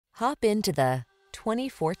Hop into the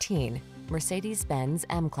 2014 Mercedes-Benz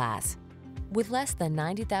M-Class. With less than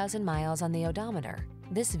 90,000 miles on the odometer,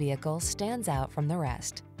 this vehicle stands out from the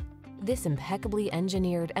rest. This impeccably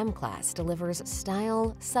engineered M-Class delivers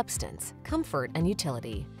style, substance, comfort, and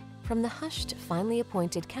utility. From the hushed, finely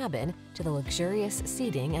appointed cabin to the luxurious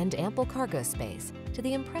seating and ample cargo space to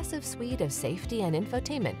the impressive suite of safety and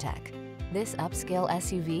infotainment tech, this upscale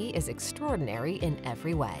SUV is extraordinary in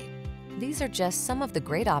every way. These are just some of the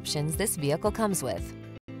great options this vehicle comes with: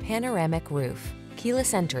 panoramic roof,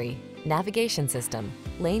 keyless entry, navigation system,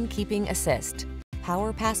 lane keeping assist,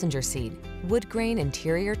 power passenger seat, wood grain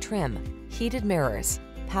interior trim, heated mirrors,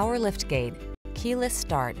 power liftgate, keyless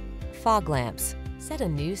start, fog lamps. Set a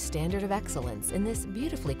new standard of excellence in this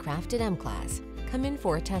beautifully crafted M-Class. Come in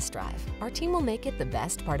for a test drive. Our team will make it the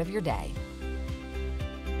best part of your day.